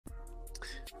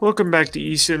Welcome back to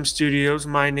eSIM Studios.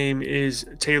 My name is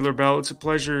Taylor Bell. It's a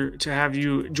pleasure to have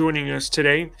you joining us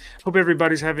today. Hope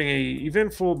everybody's having a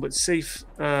eventful but safe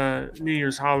New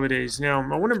Year's holidays. Now,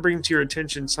 I want to bring to your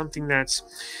attention something that's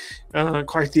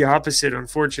quite the opposite,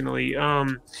 unfortunately.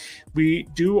 We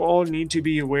do all need to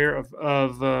be aware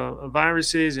of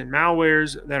viruses and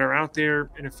malwares that are out there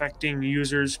and affecting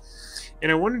users.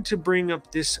 And I wanted to bring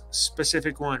up this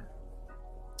specific one.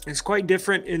 It's quite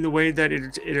different in the way that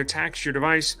it attacks your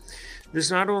device. This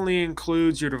not only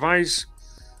includes your device,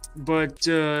 but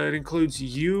it includes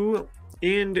you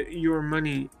and your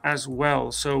money as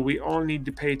well. So we all need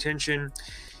to pay attention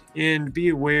and be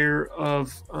aware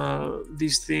of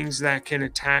these things that can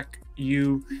attack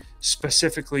you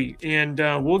specifically. And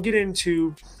we'll get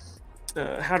into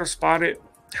how to spot it,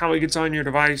 how it gets on your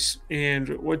device, and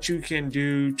what you can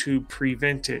do to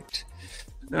prevent it.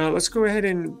 Now, let's go ahead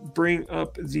and bring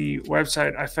up the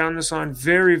website. I found this on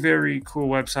very cool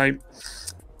website.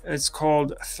 It's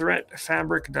called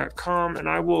threatfabric.com, and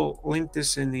I will link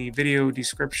this in the video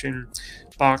description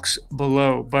box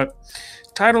below. But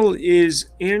title is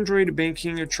Android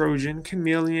Banking Trojan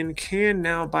Chameleon can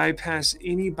now bypass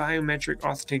any biometric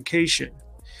authentication.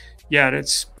 Yeah,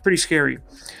 that's pretty scary.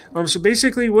 So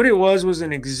basically what it was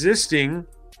an existing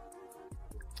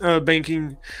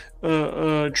banking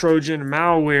Trojan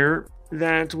malware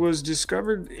that was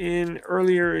discovered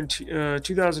earlier in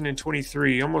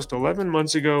 2023, almost 11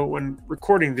 months ago when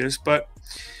recording this. But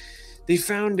they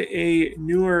found a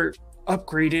newer,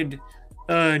 upgraded,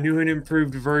 new and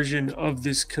improved version of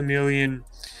this Chameleon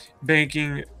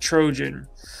banking Trojan.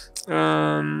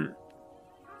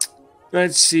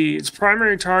 Let's see. Its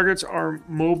primary targets are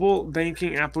mobile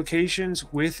banking applications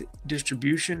with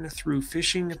distribution through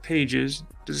phishing pages,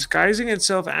 disguising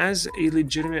itself as a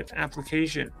legitimate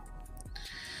application.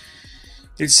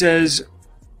 It says,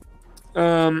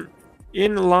 in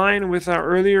line with our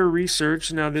earlier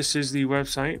research, now this is the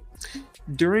website,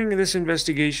 during this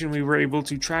investigation, we were able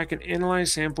to track and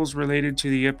analyze samples related to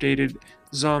the updated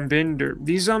Zombender.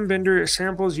 These Zombender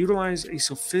samples utilize a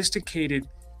sophisticated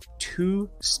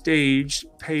two-stage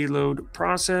payload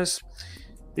process.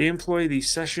 They employ the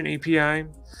session API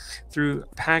through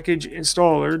package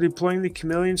installer, deploying the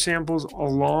Chameleon samples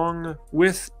along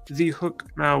with the hook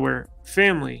malware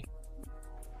family.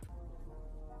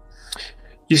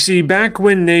 You see, back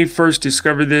when they first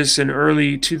discovered this in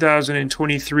early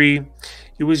 2023,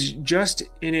 it was just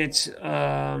in its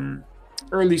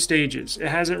early stages. It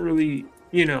hasn't really,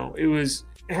 it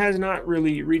has not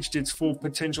really reached its full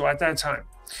potential at that time.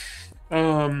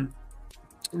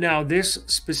 Now, this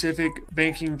specific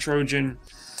banking Trojan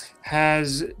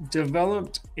has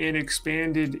developed and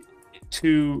expanded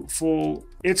to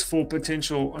its full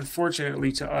potential,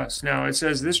 unfortunately, to us. Now, it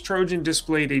says this Trojan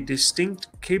displayed a distinct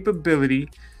capability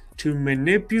to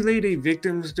manipulate a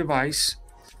victim's device,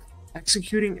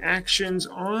 executing actions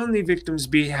on the victim's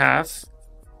behalf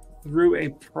through a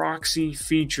proxy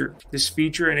feature. This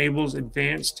feature enables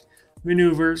advanced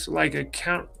maneuvers like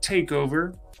Account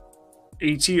Takeover,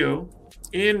 ATO,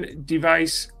 and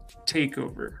Device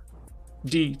Takeover,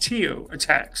 DTO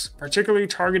attacks, particularly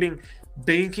targeting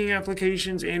banking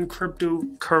applications and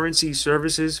cryptocurrency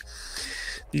services.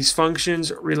 These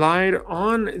functions relied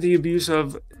on the abuse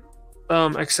of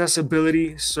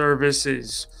accessibility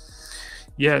services.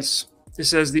 Yes, it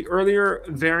says the earlier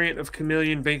variant of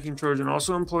Chameleon banking Trojan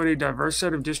also employed a diverse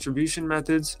set of distribution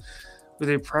methods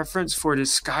with a preference for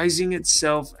disguising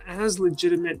itself as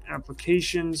legitimate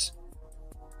applications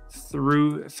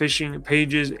through phishing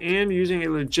pages and using a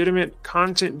legitimate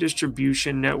content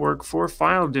distribution network for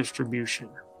file distribution.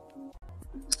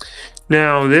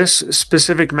 Now, this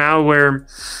specific malware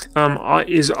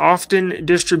is often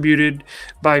distributed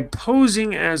by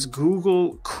posing as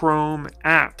Google Chrome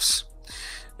apps.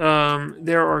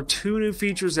 There are two new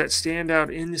features that stand out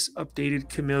in this updated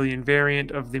Chameleon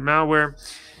variant of the malware.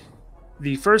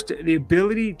 The first, the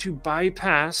ability to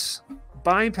bypass,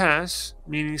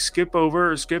 meaning skip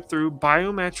over or skip through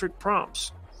biometric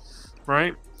prompts,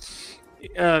 right?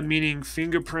 Meaning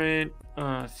fingerprint,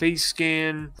 face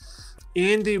scan,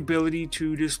 and the ability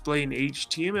to display an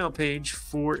HTML page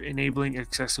for enabling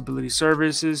accessibility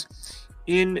services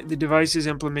in the devices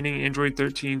implementing Android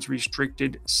 13's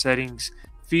restricted settings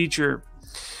feature.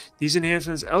 These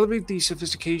enhancements elevate the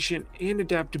sophistication and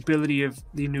adaptability of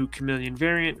the new Chameleon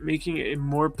variant, making it a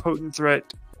more potent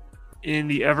threat in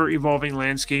the ever-evolving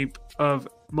landscape of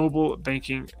mobile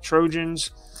banking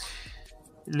Trojans.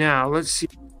 Now, let's see.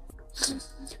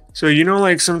 So,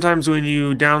 like sometimes when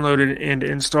you download it and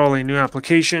install a new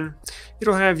application,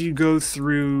 it'll have you go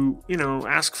through,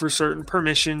 ask for certain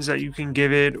permissions that you can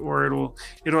give it, or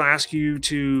it'll ask you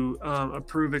to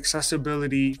approve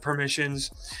accessibility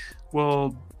permissions.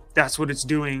 Well, that's what it's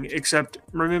doing, except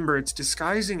remember, it's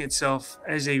disguising itself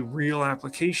as a real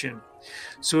application.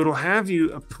 So it'll have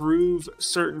you approve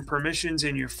certain permissions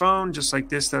in your phone, just like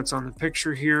this that's on the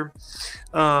picture here.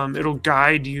 It'll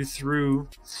guide you through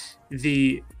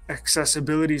the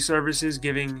accessibility services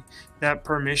giving that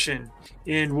permission,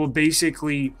 and will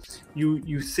basically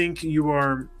you think you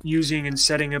are using and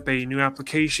setting up a new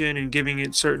application and giving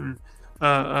it certain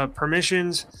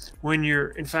permissions, when you're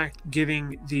in fact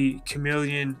giving the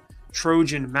Chameleon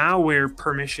Trojan malware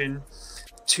permission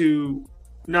to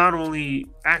not only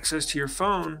access to your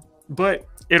phone, but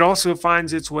it also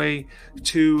finds its way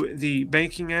to the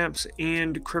banking apps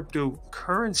and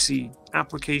cryptocurrency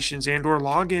applications and or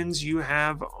logins you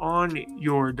have on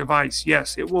your device.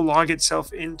 Yes, it will log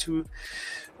itself into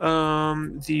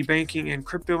the banking and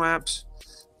crypto apps,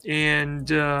 and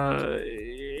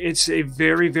it's a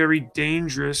very, very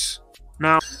dangerous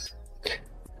malware.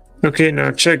 Okay, now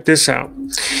check this out.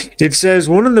 It says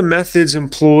one of the methods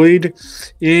employed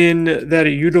in that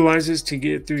it utilizes to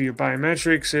get through your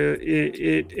biometrics,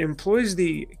 it employs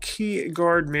the Key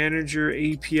Guard Manager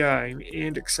API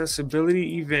and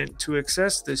accessibility event to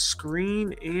access the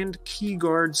screen and key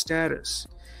guard status.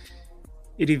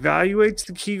 It evaluates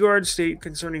the key guard state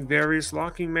concerning various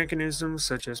locking mechanisms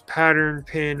such as pattern,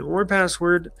 PIN, or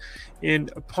password,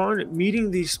 and upon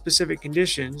meeting these specific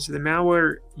conditions, the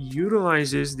malware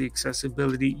utilizes the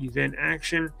accessibility event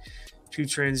action to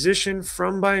transition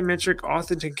from biometric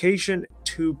authentication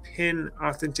to PIN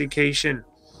authentication.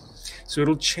 So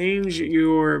it'll change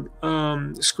your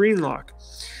screen lock.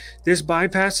 This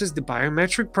bypasses the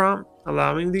biometric prompt,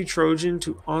 allowing the Trojan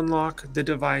to unlock the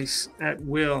device at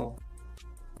will.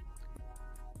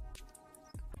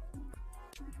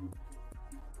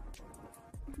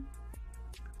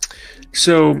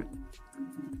 So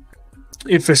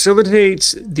it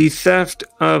facilitates the theft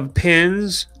of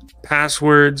PINs,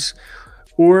 passwords,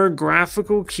 or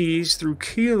graphical keys through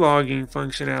key logging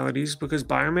functionalities because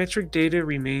biometric data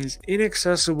remains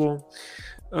inaccessible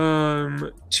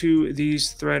to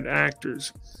these threat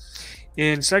actors.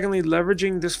 And secondly,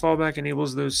 leveraging this fallback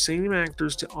enables those same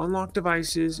actors to unlock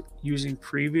devices using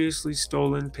previously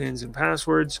stolen PINs and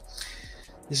passwords.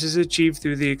 This is achieved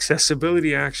through the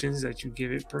accessibility actions that you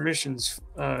give it permissions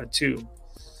to.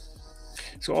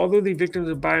 So although the victims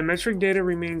of biometric data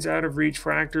remains out of reach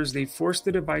for actors, they force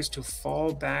the device to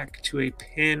fall back to a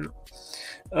PIN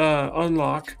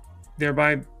unlock,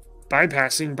 thereby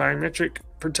bypassing biometric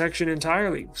protection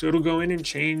entirely. So it'll go in and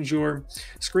change your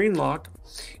screen lock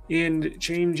and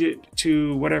change it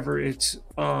to whatever its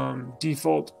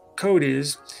default code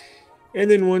is. And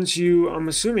then once you, I'm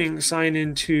assuming, sign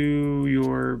into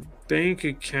your bank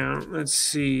account, let's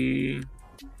see.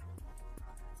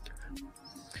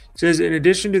 It says, in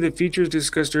addition to the features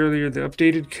discussed earlier, the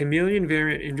updated Chameleon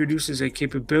variant introduces a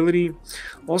capability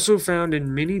also found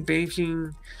in many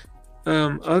banking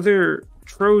other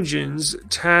Trojans,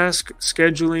 task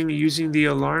scheduling using the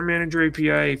Alarm Manager API,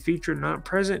 a feature not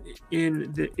present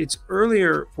in its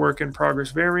earlier work in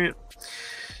progress variant.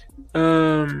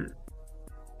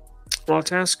 While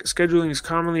task scheduling is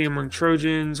commonly among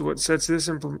Trojans, what sets this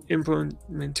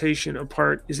implementation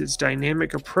apart is its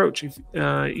dynamic approach,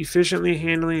 efficiently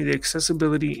handling the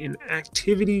accessibility and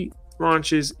activity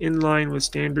launches in line with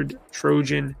standard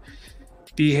Trojan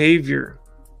behavior.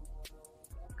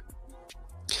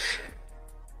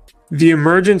 The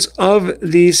emergence of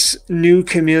this new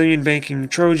Chameleon banking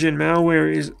Trojan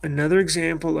malware is another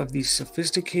example of the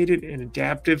sophisticated and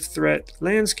adaptive threat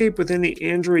landscape within the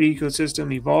Android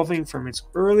ecosystem evolving from its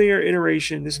earlier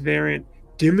iteration. This variant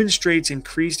demonstrates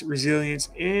increased resilience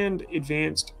and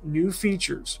advanced new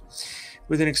features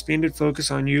with an expanded focus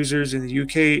on users in the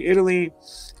UK, Italy.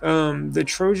 The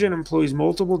Trojan employs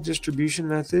multiple distribution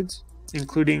methods,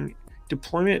 including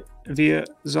deployment via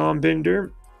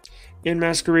Zombinder and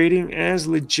masquerading as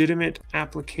legitimate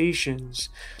applications,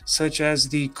 such as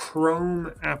the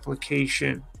Chrome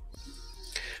application.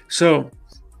 So,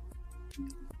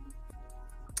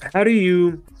 how do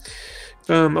you,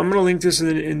 I'm going to link this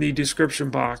in the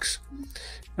description box.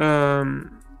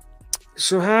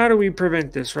 So how do we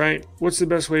prevent this, right? What's the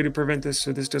best way to prevent this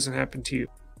so this doesn't happen to you?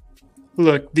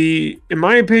 Look, in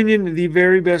my opinion, the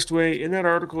very best way in that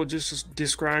article just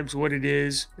describes what it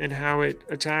is and how it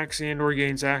attacks and or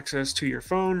gains access to your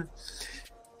phone,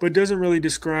 but doesn't really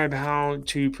describe how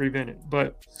to prevent it.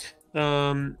 But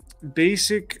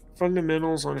basic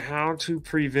fundamentals on how to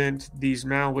prevent these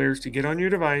malwares to get on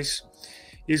your device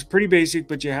is pretty basic,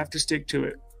 but you have to stick to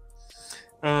it.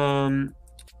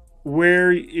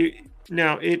 Where it,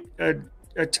 now it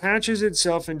attaches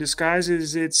itself and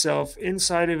disguises itself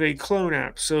inside of a clone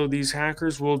app. So these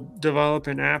hackers will develop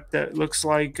an app that looks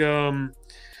like a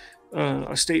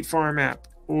State Farm app,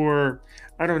 or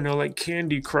I don't know, like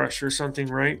Candy Crush or something,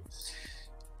 right?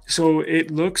 So it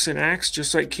looks and acts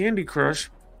just like Candy Crush.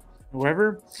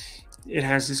 However, it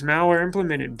has this malware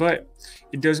implemented, but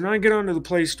it does not get onto the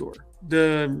Play Store.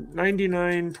 The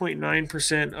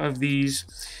 99.9% of these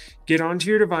get onto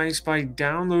your device by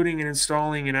downloading and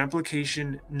installing an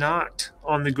application not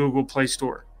on the Google Play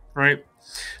Store, right?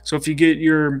 So if you get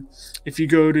your app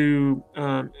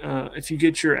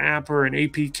or an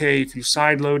APK, if you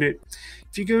sideload it,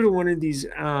 if you go to one of these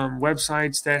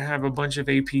websites that have a bunch of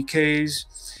APKs,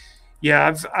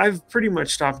 yeah, I've pretty much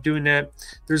stopped doing that.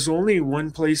 There's only one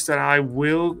place that I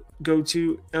will go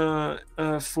to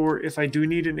for if I do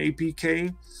need an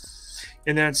APK,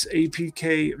 and that's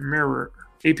APK Mirror.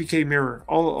 APK Mirror.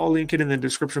 I'll link it in the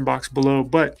description box below.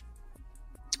 But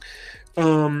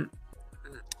the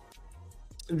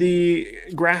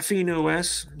Graphene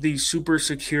OS, the super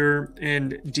secure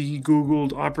and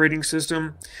de-Googled operating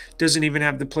system, doesn't even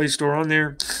have the Play Store on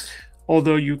there.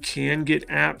 Although you can get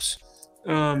apps,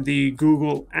 the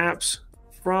Google apps,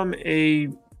 from a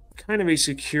kind of a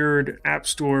secured app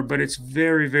store, but it's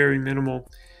very, very minimal.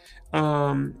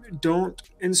 Don't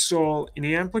install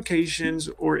any applications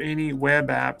or any web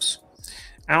apps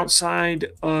outside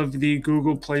of the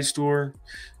Google Play Store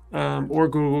or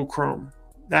Google Chrome.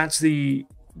 That's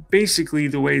basically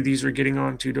the way these are getting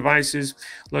onto devices.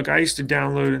 Look, I used to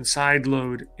download and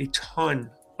sideload a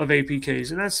ton of APKs,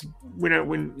 and that's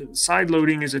when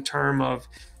sideloading is a term of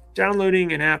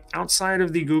downloading an app outside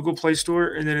of the Google Play Store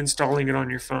and then installing it on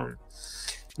your phone.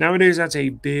 Nowadays, that's a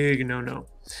big no-no.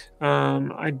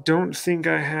 I don't think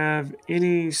I have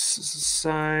any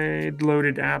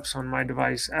side-loaded apps on my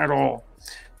device at all.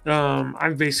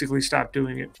 I've basically stopped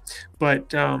doing it.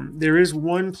 But there is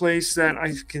one place that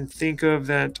I can think of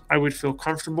that I would feel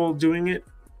comfortable doing it.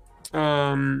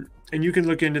 And you can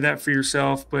look into that for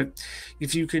yourself. But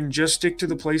if you can just stick to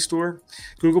the Play Store,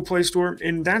 Google Play Store,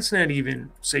 and that's not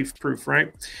even safe-proof,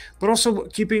 right? But also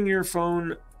keeping your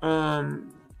phone,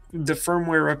 the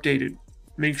firmware updated.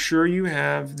 Make sure you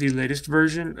have the latest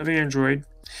version of Android.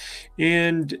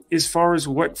 And as far as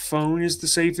what phone is the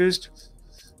safest,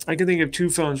 I can think of two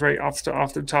phones right off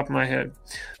the top of my head: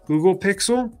 Google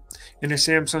Pixel and a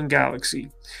Samsung Galaxy.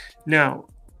 Now,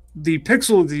 the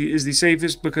Pixel is the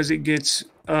safest because it gets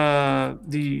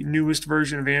the newest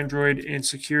version of Android and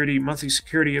monthly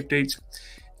security updates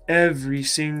every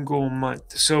single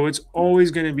month. So it's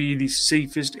always going to be the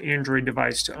safest Android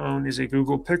device to own is a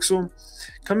Google Pixel.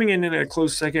 Coming in at a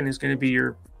close second is going to be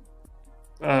your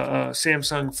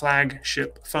Samsung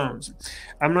flagship phones.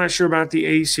 I'm not sure about the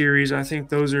A series. I think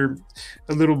those are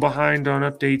a little behind on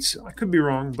updates. I could be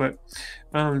wrong, but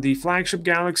the flagship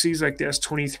Galaxies like the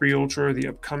S23 Ultra or the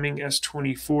upcoming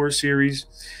S24 series,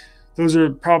 those are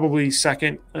probably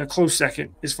close second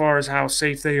as far as how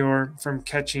safe they are from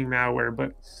catching malware.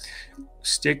 But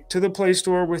stick to the Play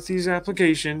Store with these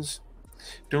applications.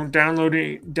 Don't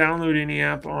download any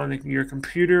app on your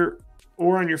computer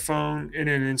or on your phone and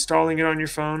then installing it on your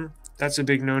phone. That's a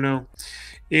big no-no.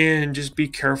 And just be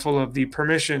careful of the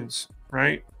permissions,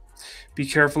 right? Be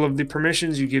careful of the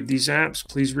permissions you give these apps.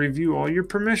 Please review all your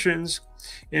permissions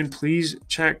and please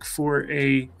check for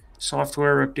a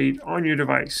software update on your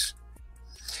device.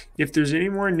 If there's any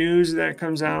more news that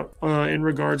comes out in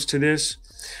regards to this,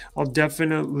 I'll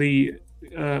definitely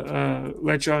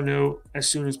let y'all know as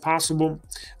soon as possible.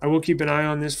 I will keep an eye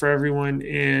on this for everyone,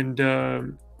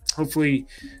 and hopefully,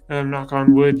 knock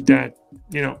on wood, that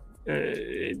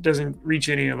it doesn't reach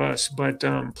any of us. But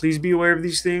please be aware of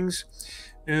these things.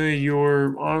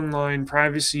 Your online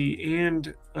privacy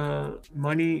and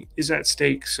money is at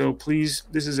stake. So please,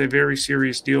 this is a very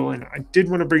serious deal, and I did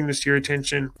want to bring this to your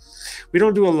attention. We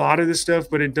don't do a lot of this stuff,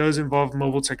 but it does involve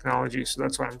mobile technology, so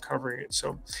that's why I'm covering it.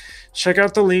 So check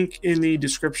out the link in the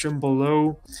description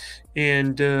below,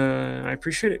 and I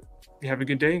appreciate it. You have a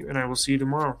good day, and I will see you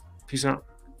tomorrow. Peace out.